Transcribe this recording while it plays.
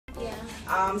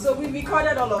So we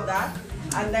recorded all of that,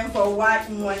 and then for what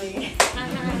money?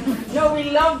 No, we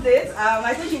loved it.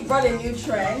 I think you brought a new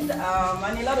trend,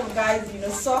 and a lot of guys,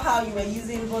 saw how you were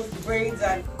using both braids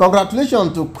and.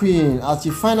 Congratulations to Queen as she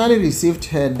finally received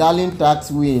her darling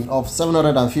tax win of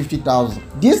 750,000.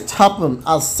 This happened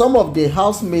as some of the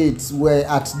housemates were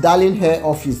at Darling Hair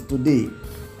office today.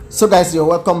 So guys, you're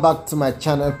welcome back to my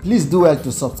channel. Please do well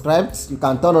to subscribe. You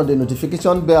can turn on the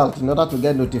notification bell in order to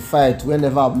get notified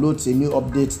whenever I upload a new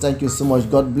update. Thank you so much.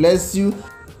 God bless you.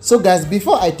 So guys,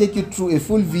 before I take you through a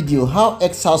full video how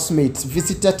ex-housemates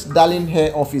visited Darling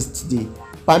Hair office today,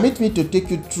 permit me to take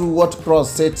you through what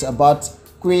Cross said about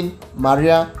Queen,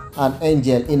 Maria and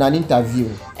Angel in an interview.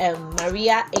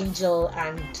 Maria, Angel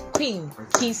and Queen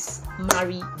kiss,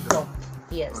 marry, dump.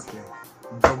 Yes. Okay.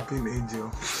 Dumping Angel.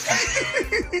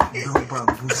 Dump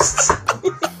and boost.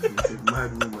 She's a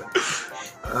mad woman.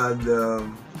 And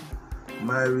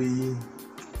marry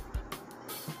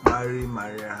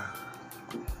Maria.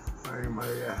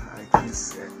 Maria, I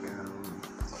kiss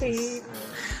Queen.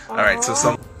 Alright,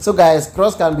 so guys,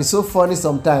 Cross can be so funny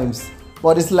sometimes,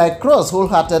 but it's like Cross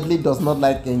wholeheartedly does not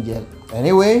like Angel.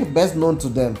 Anyway, best known to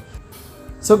them.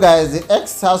 So guys, the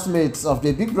ex-housemates of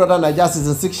the Big Brother Naija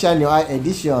Season 6 Shine Your Eye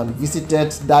edition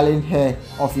visited Darling Hair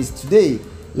office today.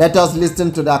 Let us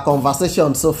listen to their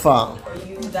conversation so far.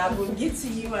 That will give to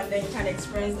you and then you can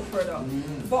experience the product.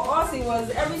 For us, it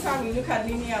was every time we look at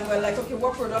Lini and we're like, okay,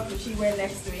 what product will she wear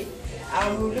next week?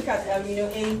 We will look at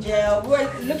Angel. We're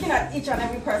looking at each and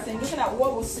every person, looking at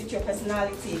what will suit your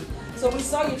personality. So we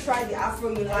saw you try the afro,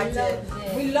 you liked it.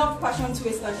 We loved Passion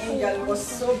Twist on Angel, it was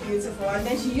so beautiful. And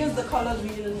then she used the colors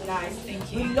really nice.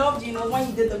 Thank you. We loved, when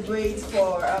you did the braids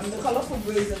for the colorful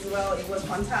braids as well, it was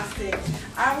fantastic.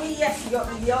 And yes,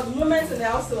 your moments in the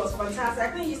house was fantastic.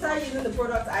 I think you started using the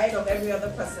product ahead of every other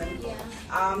person.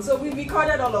 Yeah. So we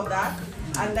recorded all of that,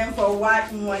 and then for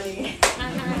what money?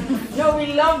 No,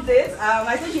 we loved it.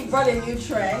 I think you brought a new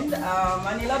trend,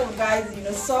 and a lot of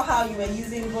guys, saw how you were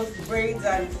using both braids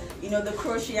and the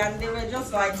crochet, and they were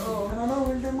just like, oh.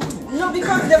 No,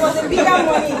 because there was a bigger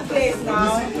money in place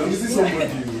now. Let me see somebody.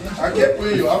 I kept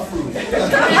playing your afro.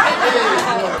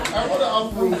 I want an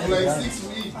afro for like 6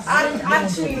 weeks. And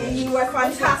actually, you were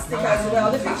fantastic as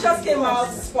well. The pictures came out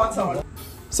spot on.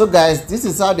 So guys, this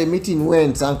is how the meeting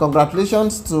went, and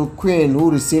congratulations to Queen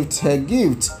who received her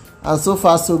gift, and so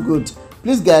far so good.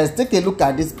 Please guys, take a look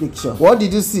at this picture. What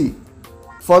did you see?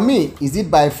 For me, is it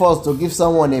by force to give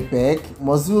someone a peg?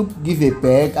 Must you give a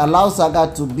peg? Allow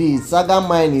Saga to be. Saga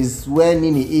mind is where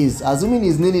Nini is. Assuming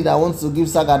it's Nini that wants to give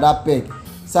Saga that peg,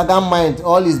 Saga mind,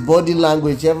 all his body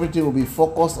language, everything will be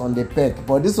focused on the peg.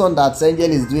 But this one that Angel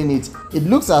is doing it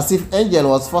looks as if Angel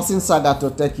was forcing Saga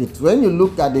to take it. When you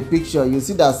look at the picture, you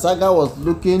see that Saga was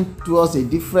looking towards a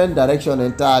different direction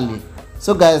entirely.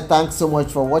 So guys, thanks so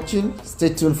much for watching. Stay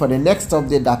tuned for the next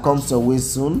update that comes your way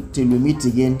soon. Till we meet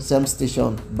again, same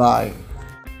station. Bye.